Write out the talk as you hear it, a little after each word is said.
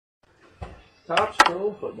Topps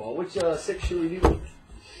Chrome Football. Which 6 should we do?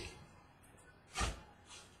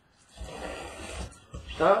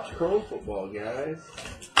 Topps Chrome Football, guys.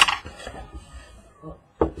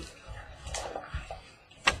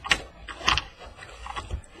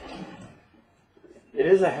 It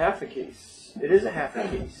is a half a case. It is a half a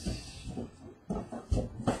case.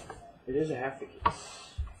 It is a half a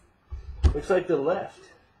case. Looks like the left.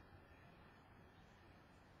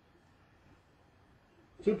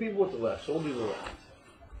 2 people with the left, so we'll do the left.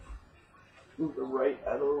 Move the right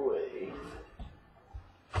out of the way.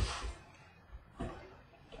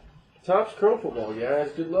 Topps Chrome Football,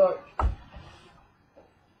 guys. Good luck.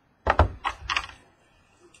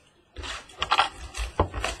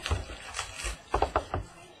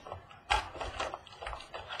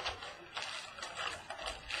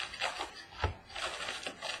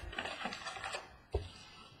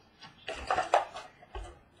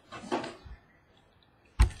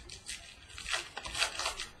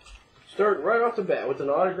 Start right off the bat with an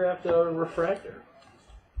autographed refractor.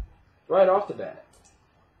 Right off the bat.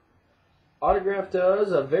 Autographed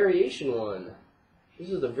is a variation one. This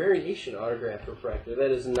is the variation autographed refractor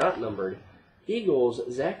that is not numbered. Eagles,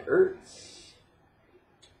 Zach Ertz.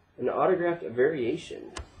 An autographed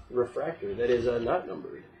variation refractor that is not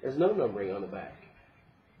numbered. There's no numbering on the back.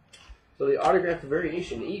 So the autographed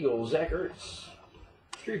variation, Eagles, Zach Ertz.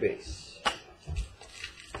 3 base.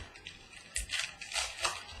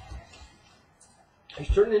 He's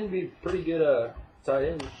turning into be pretty good tight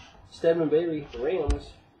end. Stedman Bailey,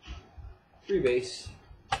 Rams. 3 base.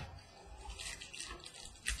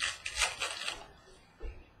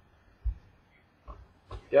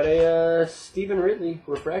 Got a Stephen Ridley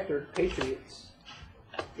refractor, Patriots.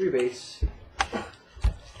 3 base.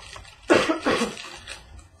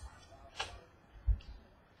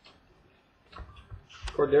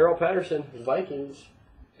 Cordero Patterson, Vikings.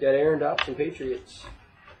 Got Aaron Dobson, Patriots.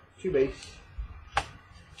 2 base.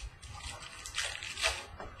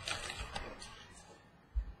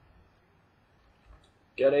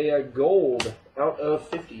 Got a gold out of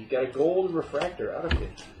 50. Got a gold refractor out of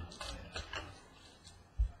 50.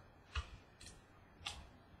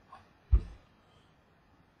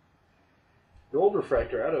 Gold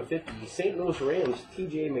refractor out of 50. St. Louis Rams,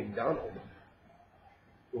 T.J. McDonald.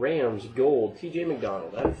 Rams, gold, T.J.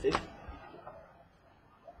 McDonald out of 50.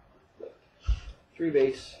 3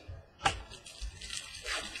 base.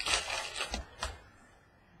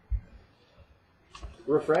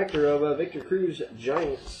 Refractor of Victor Cruz,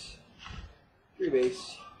 Giants. 3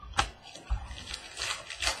 base.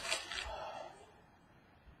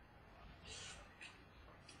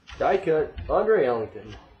 Die cut, Andre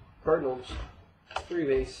Ellington, Cardinals. 3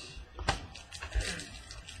 base.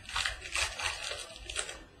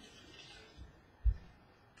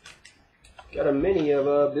 Got a mini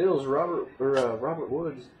of Bills, Robert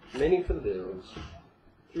Woods. Mini for the Bills.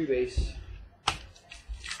 3 base.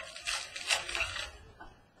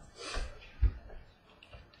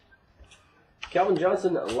 Calvin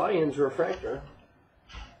Johnson, Lions refractor.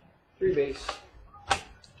 3 base.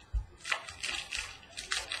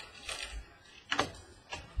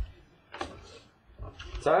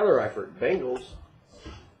 Tyler Eifert, Bengals.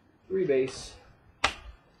 3 base.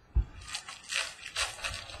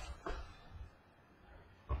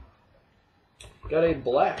 Got a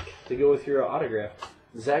black to go with your autograph.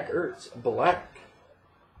 Zach Ertz, black.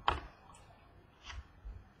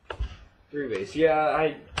 3 base. Yeah,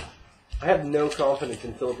 I have no confidence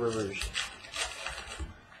in Phillip Rivers.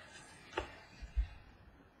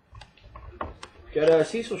 Got a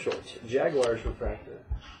Cecil Shorts, Jaguars refractor.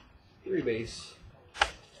 3 base.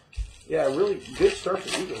 Yeah, really good start for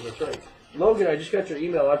the Eagles, that's right. Logan, I just got your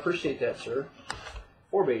email. I appreciate that, sir.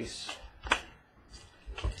 4 base.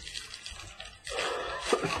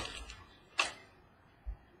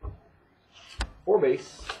 Four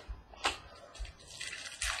base.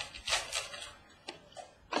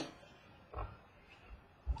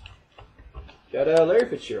 Got Larry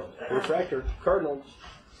Fitzgerald, refractor, Cardinals,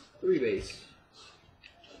 3 base.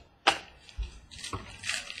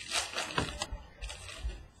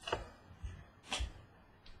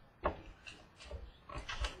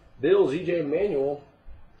 Bills, E.J. Manuel,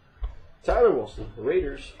 Tyler Wilson,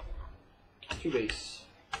 Raiders, 2 base.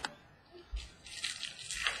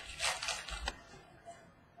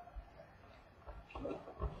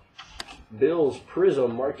 Bills,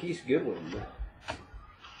 Prism, Marquise Goodwin,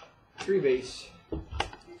 3 base.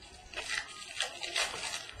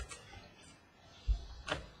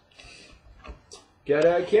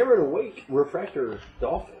 Got Cameron Wake, refractor,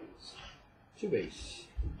 Dolphins, 2 base.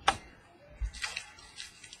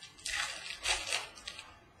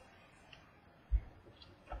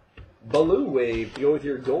 Blue Wave to go with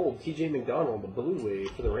your gold. TJ McDonald, the Blue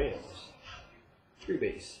Wave for the Rams. 3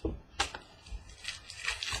 base.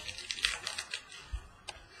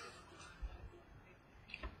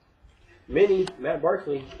 Mini, Matt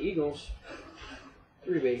Barkley, Eagles.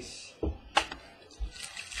 3 base.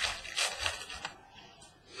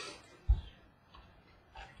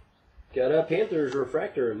 Got a Panthers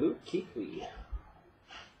refractor, Luke Kuechly.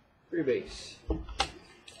 3 base.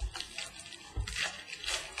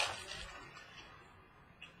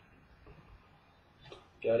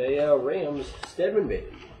 Got a Rams Stedman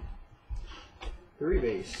baby. 3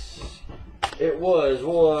 base. It was,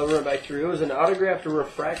 we'll run back through. It was an autographed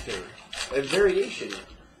refractor. A variation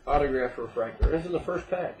autographed refractor. This is the first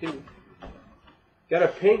pack, too. Got a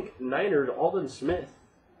pink Niners Alden Smith.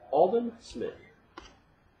 Alden Smith.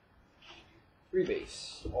 3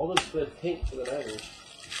 base. Alden Smith pink for the Niners.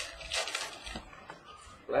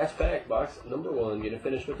 Last pack, box number 1. Going to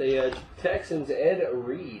finish with a Texans Ed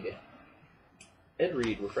Reed. Ed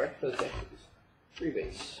Reed, refractor for the Texans. 3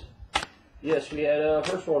 base. Yes, we had,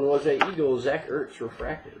 first one was a Eagles Zach Ertz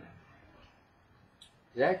refractor.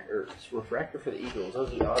 Zach Ertz, refractor for the Eagles. That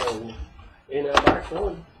was the auto in box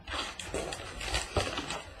 1.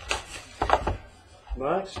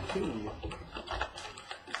 Box 2.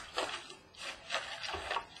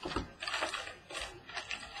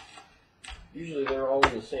 Usually they're all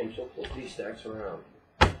in the same, so we'll flip these stacks around.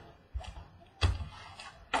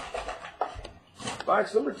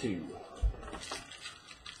 Box number 2.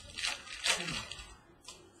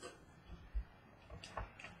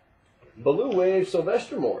 Blue Wave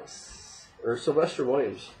Sylvester Morris. Or Sylvester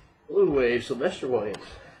Williams. Blue Wave Sylvester Williams.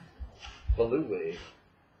 Blue Wave.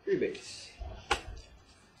 3 base.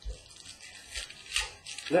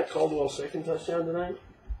 Isn't that Caldwell's second touchdown tonight?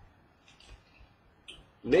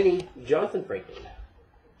 Mini Jonathan Franklin.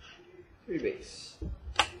 3 base.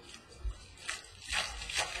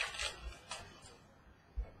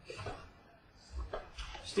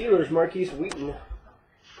 Steelers Marquise Wheaton.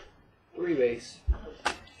 3 base.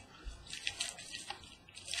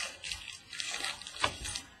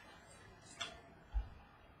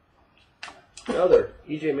 Another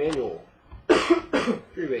EJ Manuel.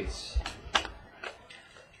 3 base.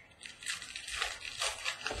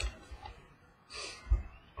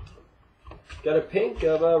 Got a pink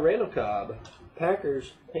of Randall Cobb.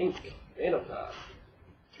 Packers pink Randall Cobb.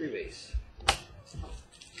 3 base.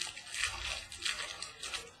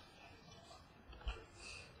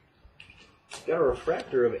 Got a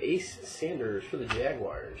refractor of Ace Sanders for the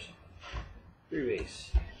Jaguars. 3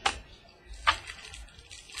 base.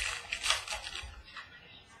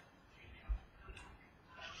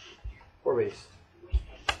 Four base.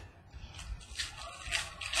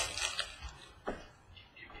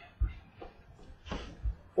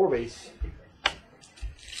 Four base.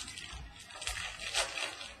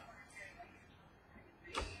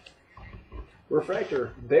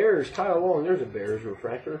 Refractor, Bears, Kyle Long. There's a Bears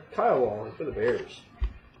refractor. Kyle Long for the Bears.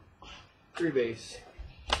 3 base.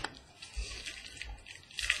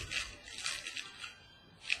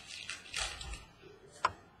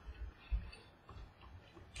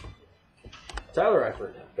 Tyler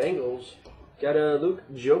Eifert, Bengals. Got a Luke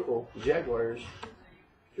Jokel, Jaguars.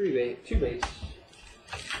 2 base.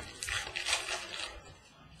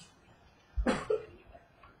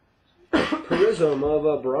 Prism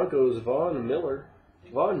of Broncos, Von Miller.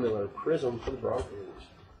 Von Miller, Prism for the Broncos.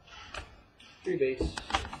 3 base.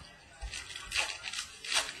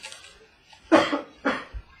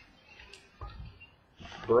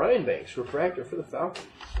 Brian Banks, refractor for the Falcons.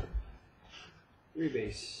 3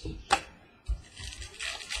 base.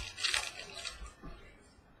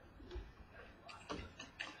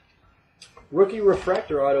 Rookie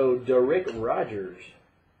refractor auto, Derrick Rogers.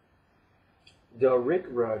 Derrick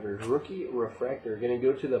Rogers, rookie refractor. Going to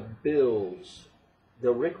go to the Bills.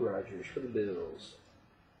 Derrick Rogers for the Bills.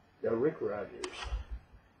 Derrick Rogers.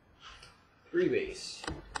 3 base.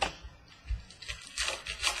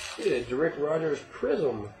 Yeah, Derrick Rogers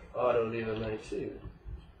Prism auto the other night too.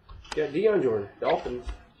 Got Deion Jordan, Dolphins.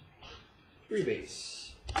 3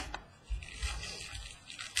 base.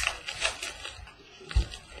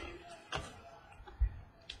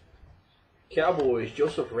 Cowboys,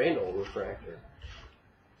 Joseph Randall, refractor.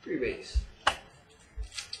 3 base.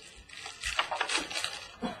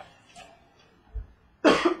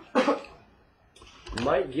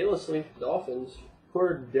 Mike Gillislee, Dolphins.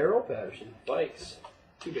 For Darrell Patterson, Vikes.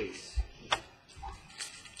 2 base.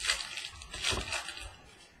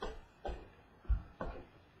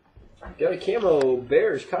 Got a camo,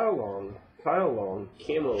 Bears, Kyle Long. Kyle Long,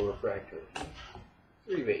 camo refractor.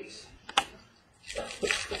 3 base.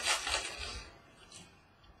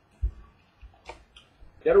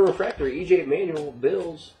 Got a refractor, EJ Manuel,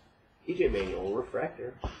 Bills. EJ Manuel,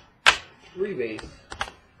 refractor. 3 base.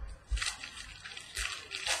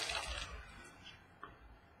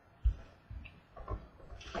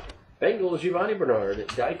 Bengals, Giovanni Bernard,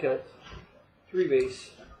 die cut. 3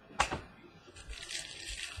 base.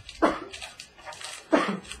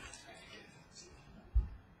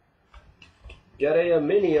 Got a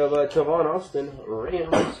mini of Tavon Austin,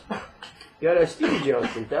 Rams. Got a Stevie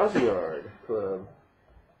Johnson, 1,000-yard club.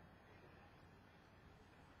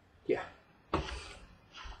 Yeah.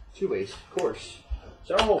 2 base, of course.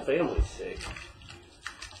 So our whole family's sick.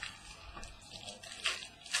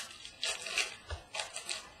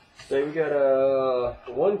 So we got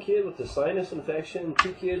 1 kid with a sinus infection,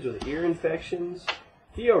 2 kids with ear infections.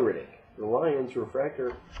 Theo Riddick, the Lions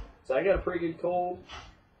refractor. So I got a pretty good cold.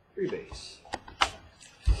 3 base.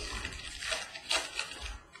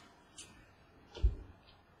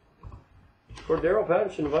 Cordero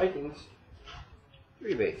Patterson, Vikings.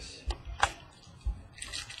 3 base.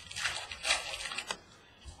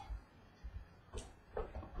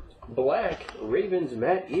 Black, Ravens,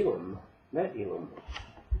 Matt Elam.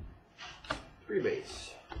 3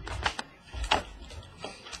 base.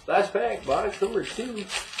 Last pack, box number 2.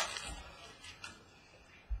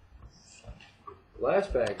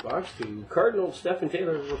 Last pack, box 2. Cardinals, Stephen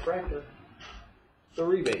Taylor, refractor.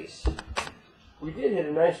 3 base. We did hit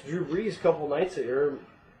a nice Drew Brees a couple nights ago,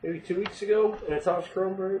 maybe 2 weeks ago, in a Topps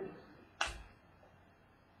Chrome Bird.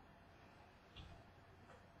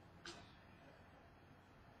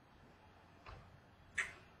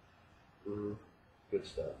 Good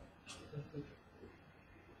stuff.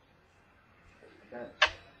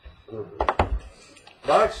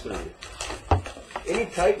 Box 3. Any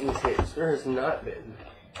Titans hits? There has not been.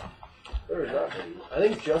 I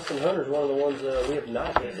think Justin Hunter's one of the ones we have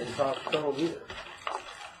not hit in Topps Chrome either.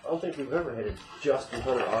 I don't think we've ever hit a Justin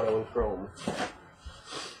Hunter auto in Chrome. I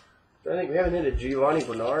think we haven't hit a Giovanni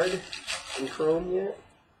Bernard in Chrome yet.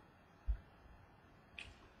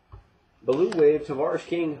 Blue Wave, Tavares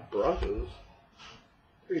King, Broncos.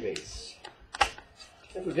 3 base. I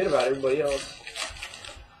think we hit about everybody else.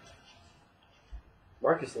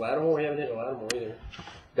 Marcus Lattimore, we haven't hit a Lattimore either.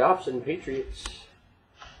 Dobson, Patriots.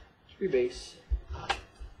 3 base.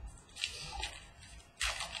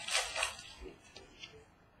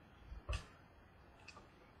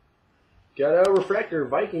 Got a refractor,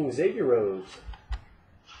 Vikings, Xavier Rhodes.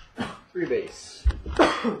 3 base.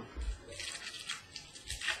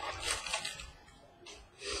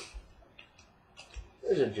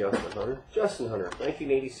 There's a Justin Hunter.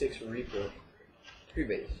 1986 reprint. 3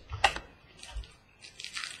 base.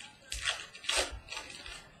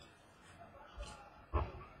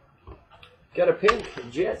 Got a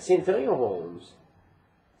pink Jets, Santonio Holmes.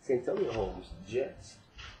 Jets.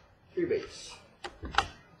 3 base.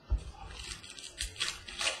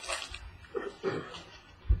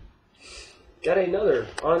 Got another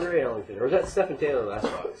Andre Ellington. Or was that Stephen Taylor last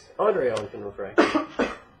box? Andre Ellington refractor.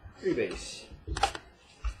 3 base.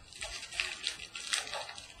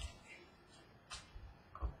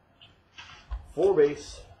 Four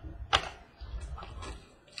base.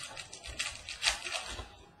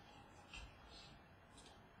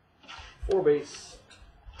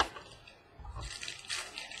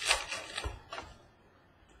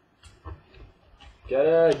 Got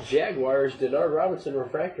a Jaguars, Denard Robinson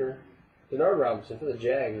refractor. Denard Robinson for the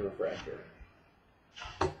Jags refractor.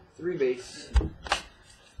 3 base.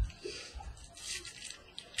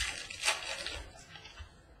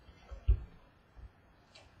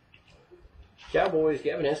 Cowboys,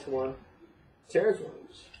 Gavin Escobar. Terrence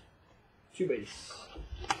Williams. 2 base.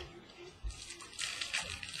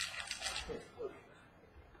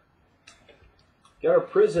 Got a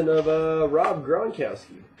prison of Rob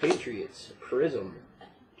Gronkowski. Patriots. Prism.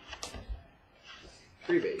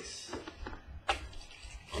 3 base.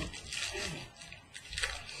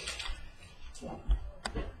 There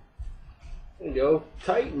you go.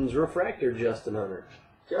 Titans refractor, Justin Hunter.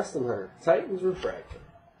 Titans refractor.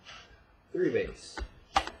 3 base.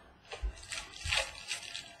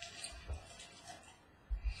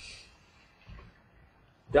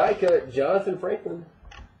 Die cut, Jonathan Franklin.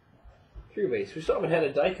 3 base. We still haven't had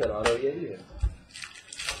a die cut auto yet either.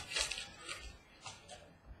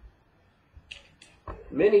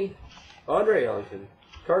 Mini, Andre Ellington.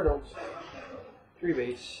 Cardinals. 3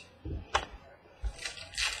 base.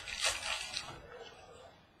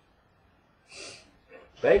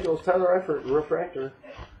 Bengals, Tyler Eifert, refractor.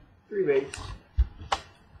 3 base.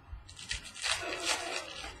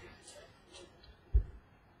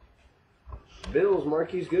 Bills,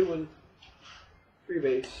 Marquise Goodwin. 3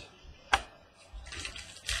 base.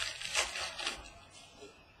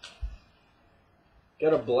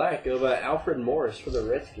 Got a black of Alfred Morris for the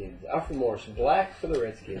Redskins. Alfred Morris, black for the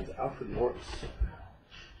Redskins. Alfred Morris.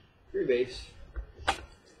 3 base.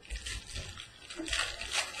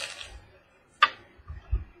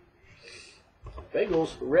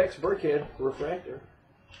 Bengals, Rex Burkhead, refractor.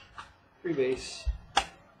 3 base.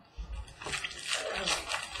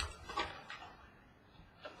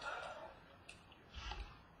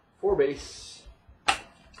 Four base.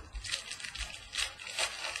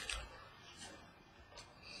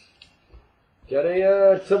 Got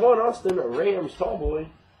a Tavon Austin, Rams, tall boy.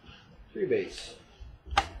 3 base.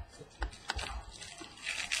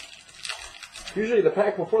 Usually the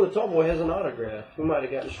pack before the tall boy has an autograph. We might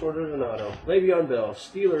have gotten shorted an auto. Le'Veon Bell,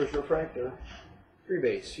 Steelers, refractor. 3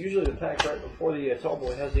 base. Usually the pack right before the tall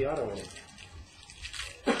boy has the auto in it.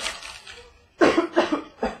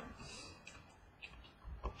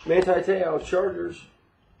 Manti Te'o, Chargers.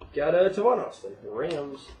 Got a Tavon Austin,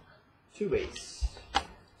 Rams, 2 base.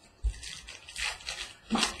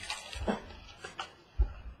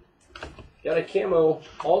 Got a camo,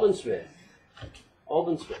 Aldon Smith.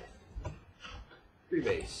 Aldon Smith. 3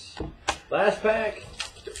 base. Last pack.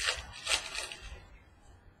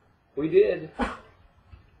 We did.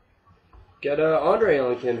 Got Andre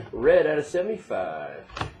Ellington, red out of 75.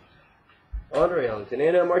 Andre Ellington.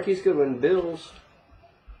 And Marquise Goodwin, Bills,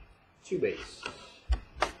 2 base.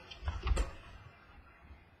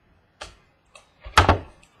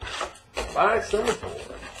 Box number 4.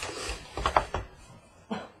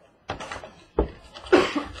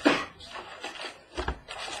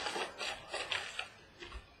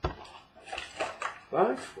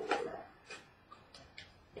 Box 4.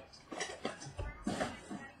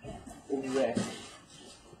 Exactly.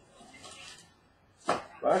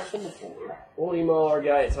 Box number 4. We'll email our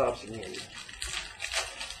guy at Tops again.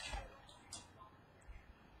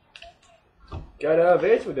 Got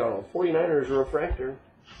Vance McDonald, 49ers refractor,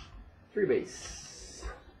 3 base.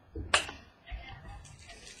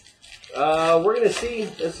 We're going to see,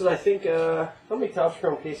 this is I think, how many Topps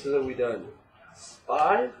Chrome cases have we done?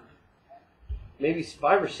 5? Maybe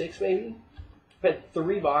 5 or 6 maybe? We've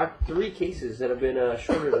had 3 cases that have been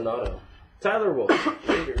shorted in auto. Tyler Wolf,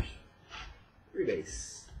 Raiders, 3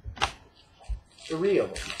 base. 3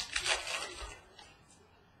 of them.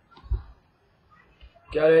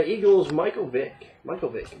 Got Eagles, Michael Vick. Michael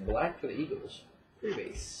Vick, black for the Eagles. 3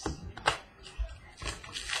 base.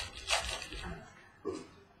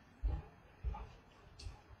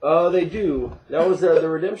 They do. That was the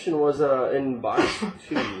redemption was in box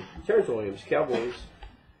 2. Terrence Williams, Cowboys,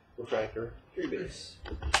 refractor, 3 base.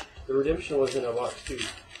 The redemption was in box 2.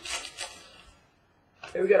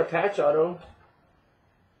 Hey, we got a patch auto.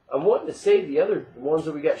 I'm wanting to say the other ones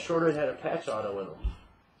that we got shorted had a patch auto in them.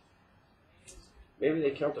 Maybe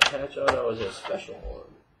they count the patch auto as a special one.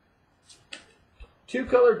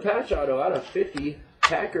 2-colored patch auto out of 50.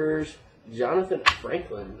 Packers, Jonathan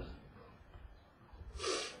Franklin.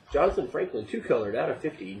 Jonathan Franklin, 2-colored out of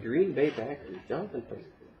 50. Green Bay Packers, Jonathan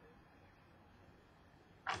Franklin.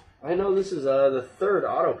 I know this is the 3rd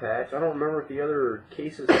auto patch. I don't remember if the other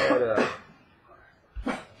cases had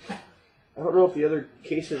I don't know if the other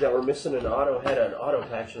cases that were missing an auto had an auto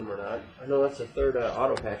patch in them or not. I know that's the 3rd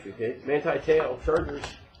auto patch we picked. Manti Te'o, Chargers.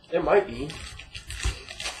 It might be.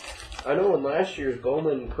 I know in last year's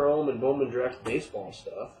Bowman Chrome and Bowman Draft baseball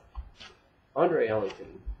stuff, Andre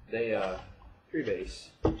Ellington, they 3 base.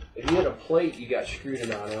 If you had a plate, you got screwed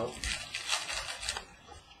in auto.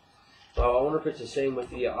 So I wonder if it's the same with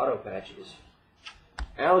the auto patches.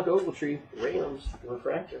 Alec Ogletree, Rams,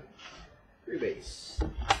 refractor, 3 base.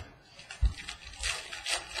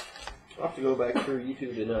 I'll have to go back through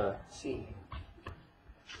YouTube and see.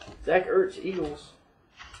 Zach Ertz, Eagles,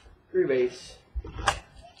 3 base.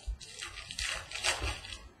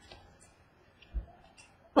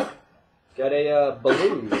 Got a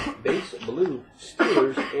balloon, base blue,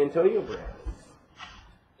 Steelers, Antonio Brown,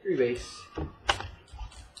 3 base.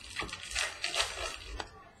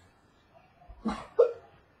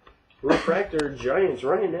 Refractor, Giants,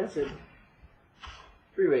 Ryan Nassib,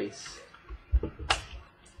 3 base.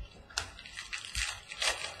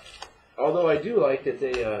 Although I do like that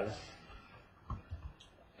they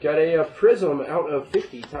got a Prism out of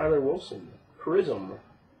 50, Tyler Wilson. Prism.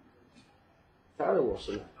 Tyler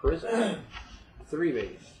Wilson, Prism. 3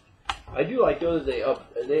 base. I do like those. They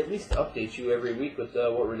at least update you every week with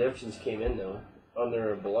what redemptions came in though on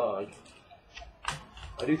their blog.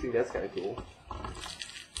 I do think that's kind of cool.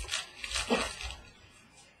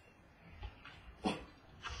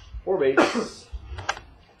 Four base.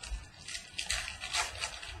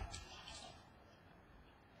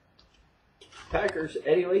 Packers,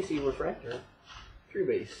 Eddie Lacy, refractor, 3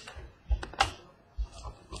 base.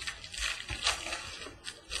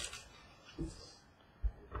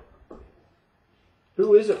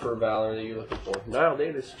 Who is it for Valor that you're looking for? Niall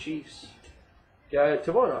Davis, Chiefs. Got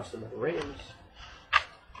Tavon Austin, Rams.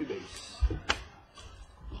 2 base.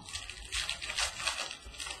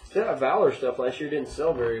 That Valor stuff last year didn't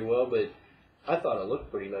sell very well, but I thought it looked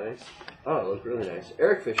pretty nice. I thought it looked really nice.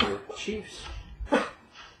 Eric Fisher, Chiefs. 3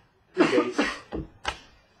 base.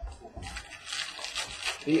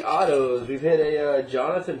 The autos. We've hit a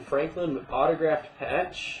Jonathan Franklin autographed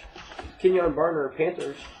patch. Kenyon Barner,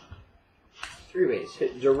 Panthers. 3 base.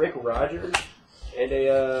 Hit Jerick Rogers and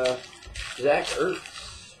a Zach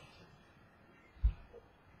Ertz.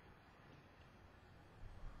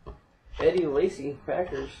 Eddie Lacy,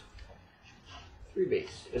 Packers. 3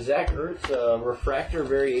 base. Zach Ertz, refractor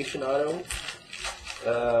variation auto.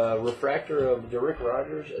 Refractor of Jerick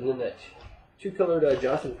Rogers, and then that 2-colored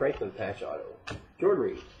Jonathan Franklin patch auto. Jordan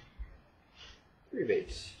Reed. 3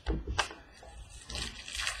 base.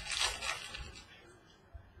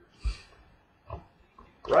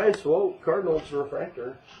 Ryan Swope, Cardinals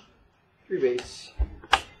refractor. 3 base.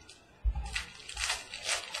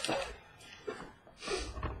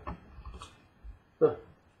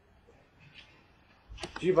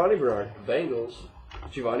 Giovanni Bernard, Bengals.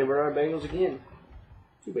 Giovanni Bernard, Bengals again.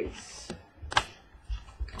 2 base.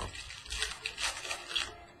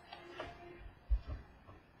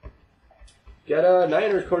 Got a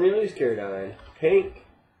Niners, Cornelius Carradine. Pink.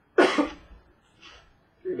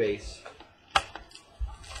 3 base.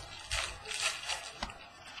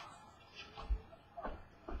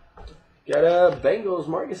 Got a Bengals,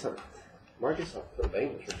 Marcus Hunt. Marcus Hunt for the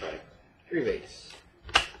Bengals refractor. 3 base.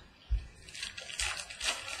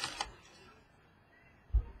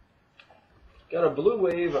 Got a Blue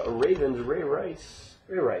Wave, Ravens, Ray Rice.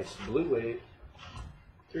 Ray Rice, Blue Wave.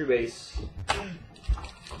 3 base.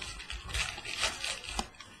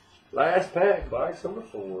 Last pack, box number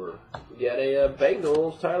 4. We got a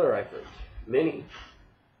Bengals, Tyler Eifert. Mini.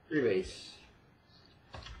 3 base.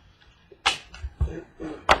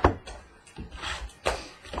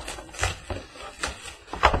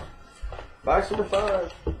 Box number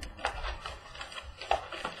 5.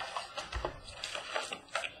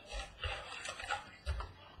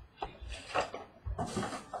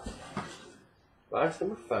 Box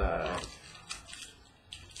number 5.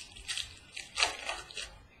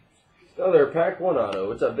 Another pack 1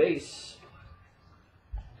 auto. It's a base.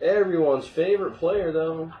 Everyone's favorite player,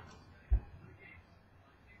 though.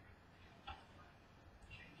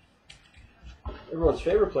 Everyone's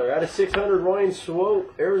favorite player. Out of 600, Ryan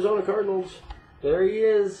Swope, Arizona Cardinals. There he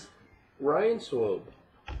is. Ryan Swope.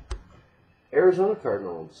 Arizona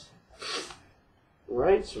Cardinals.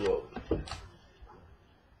 Ryan Swope.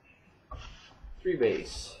 3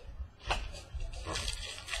 base.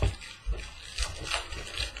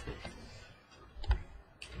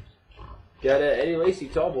 Got a Eddie Lacy,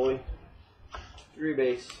 tall boy. 3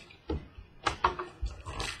 base.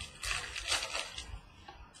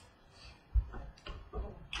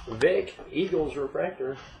 Vic, Eagles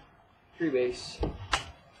refractor. 3 base.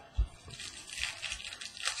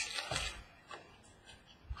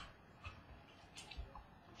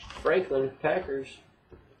 Franklin, Packers.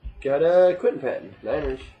 Got a Quentin Patton,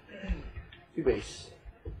 Niners. 2 base.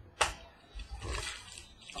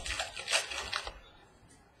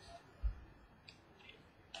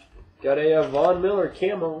 Got a Von Miller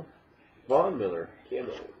camo. Von Miller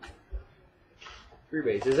camo. 3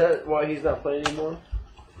 base. Is that why he's not playing anymore?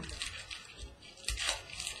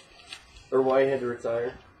 Or why he had to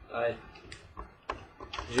retire?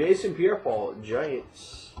 Jason Pierre-Paul,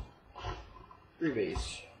 Giants. 3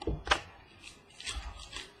 base.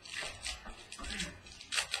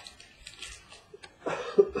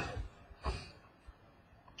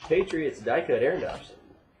 Patriots, die cut, Aaron Dobson.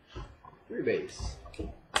 3 base.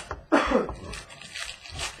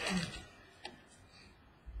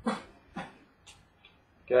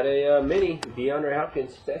 Got a mini, DeAndre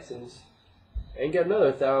Hopkins, Texans. And got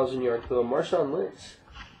another 1,000-yard club, Marshawn Lynch.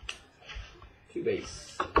 2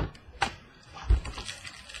 base.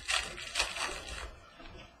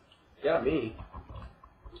 Got me.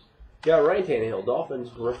 Got Ryan Tannehill,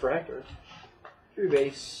 Dolphins, refractor. 3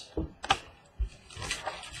 base.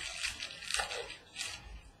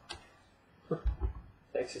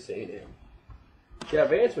 Texas A&M. Got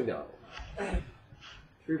Vance McDonald.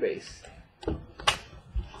 3 base.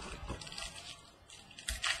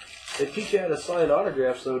 They teach you how to sign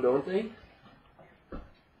autographs, though, don't they?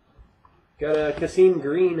 Got a Kasim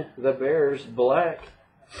Green, the Bears, black.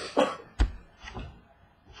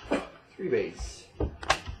 3 base.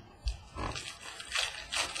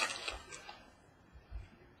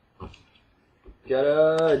 Got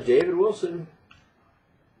a David Wilson.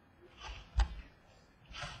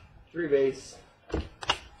 3 base.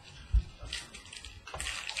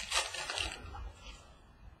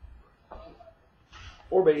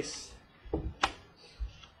 4 base.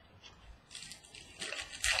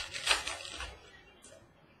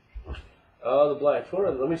 The blacks.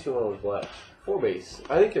 Let me see one of those blacks. 4 base.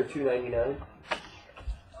 I think they're $2.99.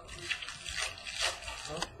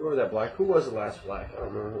 Who was that black? Who was the last black? I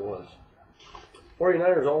don't remember who it was.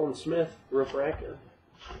 49ers, Olin Smith, refractor.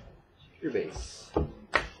 3 base.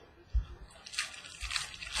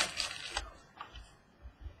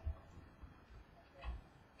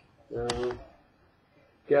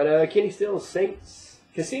 Got Kenny Stills, Saints.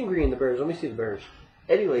 Kasim Green, the Bears. Let me see the Bears.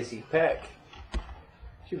 Eddie Lacy, Pack.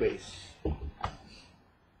 2 base.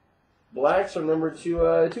 Blacks are numbered to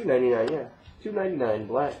 $2.99. Yeah, $2.99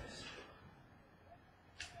 blacks.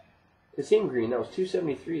 Kasim Green, that was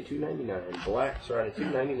 $2.73, $2.99. Blacks are at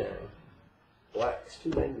 $2.99. Blacks,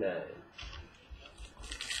 $2.99.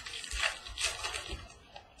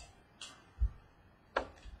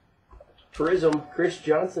 Prism, Chris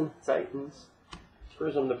Johnson, Titans.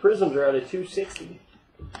 Prism, the Prisms are at $2.60.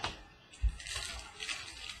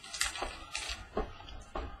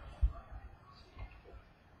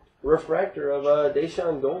 Refractor of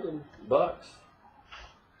Deshaun Golden, Bucks.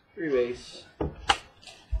 3 base.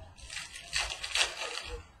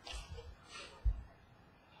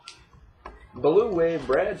 Blue Wave,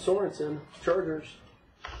 Brad Sorensen, Chargers.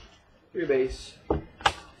 3 base.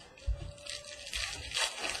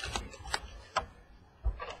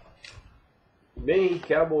 Mini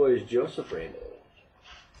Cowboys, Joseph Randall.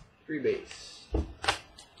 3 base.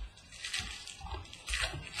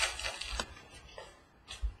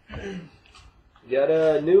 Got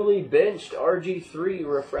a newly benched RG3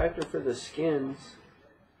 refractor for the Skins.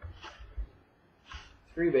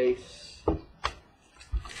 3 base.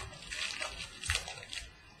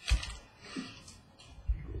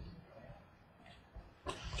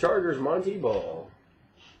 Chargers, Monty Ball.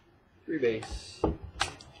 3 base.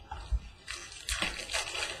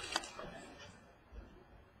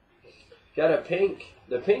 Got a pink.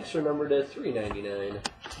 The pinks are numbered at $3.99.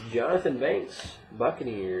 Jonathan Banks,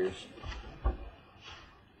 Buccaneers.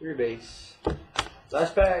 3 base.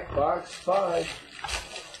 Last pack, box 5.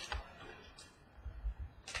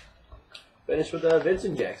 Finished with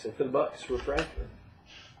Vincent Jackson for the Bucks, refractor.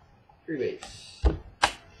 3 base.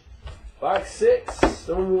 Box 6.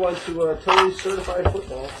 Then we'll move on to Tony's Certified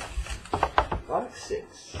Football. Box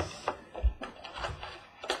 6.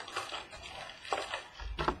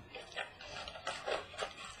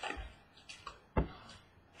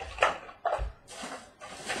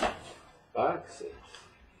 Box 6.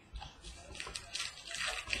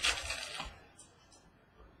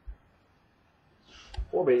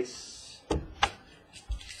 Four base.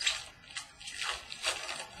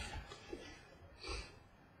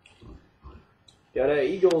 Got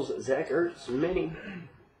Eagles, Zach Ertz, mini.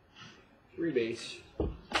 3 base.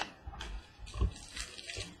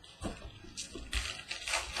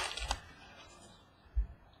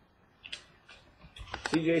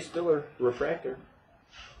 CJ Spiller, refractor.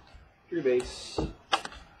 3 base.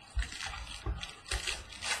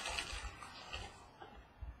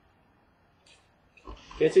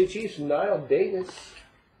 Kansas City Chiefs, Niall Davis.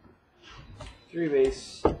 3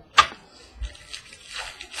 base.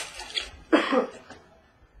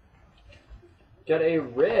 Got a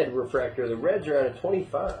red refractor. The Reds are at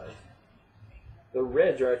 25. The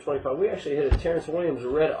Reds are at 25. We actually hit a Terrence Williams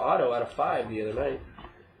red auto out of 5 the other night.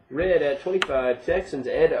 Red at 25. Texans,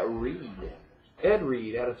 Ed Reed. Ed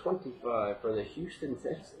Reed out of 25 for the Houston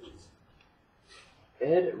Texans.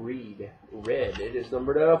 Ed Reed, red. It is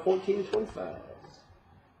numbered 14 to 25.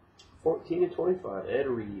 14 to 25. Ed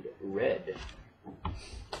Reed, red.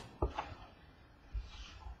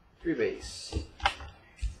 3 base.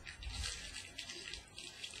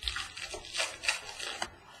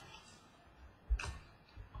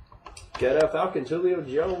 Got a Falcons, Julio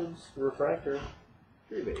Jones, refractor.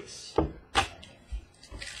 3 base.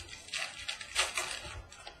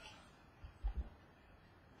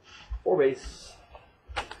 Four base.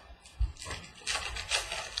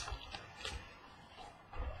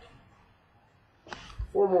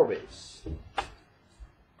 Four more base.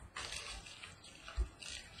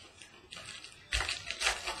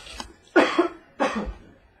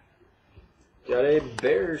 Got a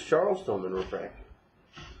Bears, Charles Tillman, refractor.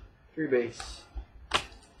 3 base.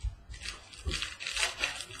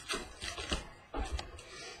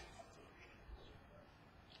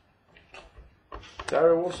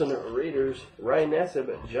 Tyler Wilson, Raiders. Ryan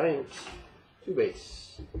Nassib, Giants. 2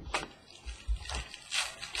 base.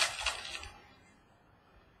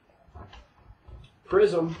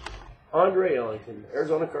 Prism, Andre Ellington.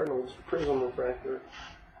 Arizona Cardinals. Prism refractor.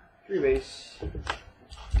 3 base.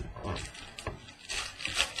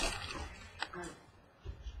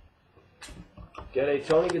 Got a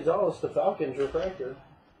Tony Gonzalez, the Falcons refractor.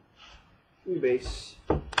 3 base.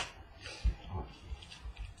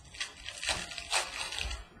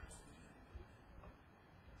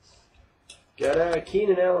 Got a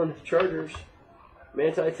Keenan Allen, Chargers.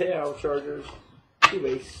 Manti Te'o, Chargers. 2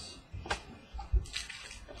 base.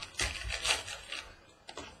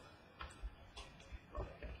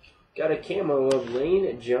 Got a camo of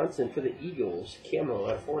Lane Johnson for the Eagles. Camo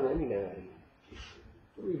at $4.99.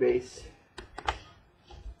 3 base.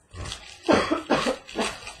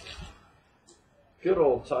 Good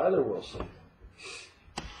old Tyler Wilson.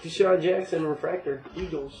 Deshaun Jackson, refractor.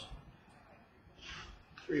 Eagles.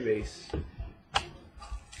 3 base.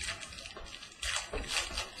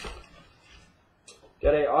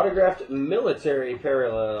 Got a autographed military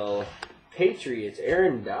parallel. Patriots,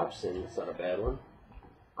 Aaron Dobson. That's not a bad one.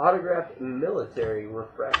 Autographed military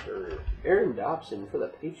refractor. Aaron Dobson for the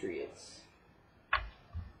Patriots.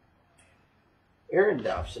 Aaron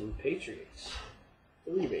Dobson, Patriots.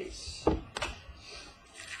 3 base.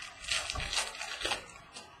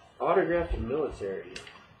 Autographed military.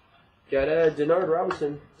 Got a Denard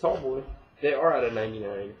Robinson, tall boy. They are out of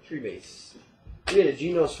 99. 3 base. We had a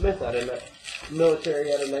Geno Smith out of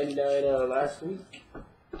military out of 99 last week.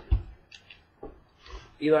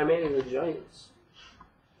 Eli Manning of the Giants.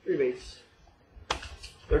 3 base.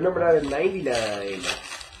 They're numbered out of 99.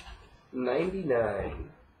 99.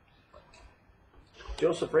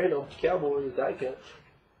 Joseph Randall, Cowboys, die cut.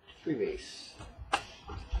 3 base.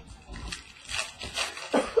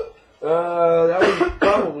 That was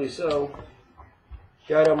probably so.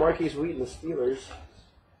 Got Marquise Wheaton, the Steelers.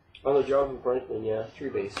 On the Jonathan Franklin, yeah, 3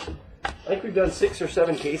 base. I think we've done 6 or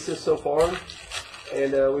 7 cases so far,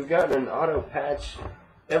 and we've gotten an auto patch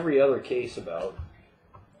every other case about.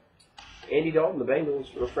 Andy Dalton, the Bengals,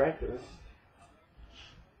 refractor.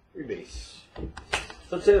 3 base.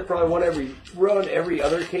 So I'd say they're probably run every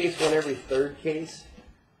other case, one every third case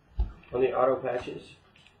on the auto patches.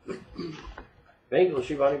 Bengals,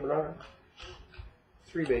 Shivani Bernard.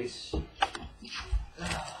 3 base.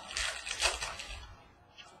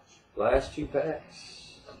 Last 2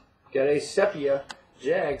 packs. Got a Sepia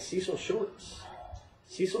Jags Cecil Shorts.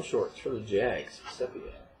 Cecil Shorts for the Jags.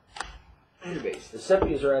 Sepia. 3 base. The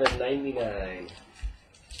Sepias are out of 99.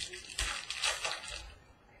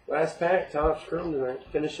 Last pack, Topps Chrome tonight.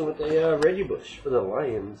 Finishing with a Reggie Bush for the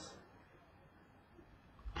Lions.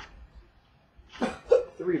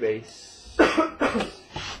 3 base.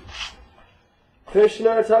 Finishing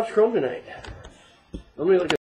on a Topps Chrome tonight. Let me look at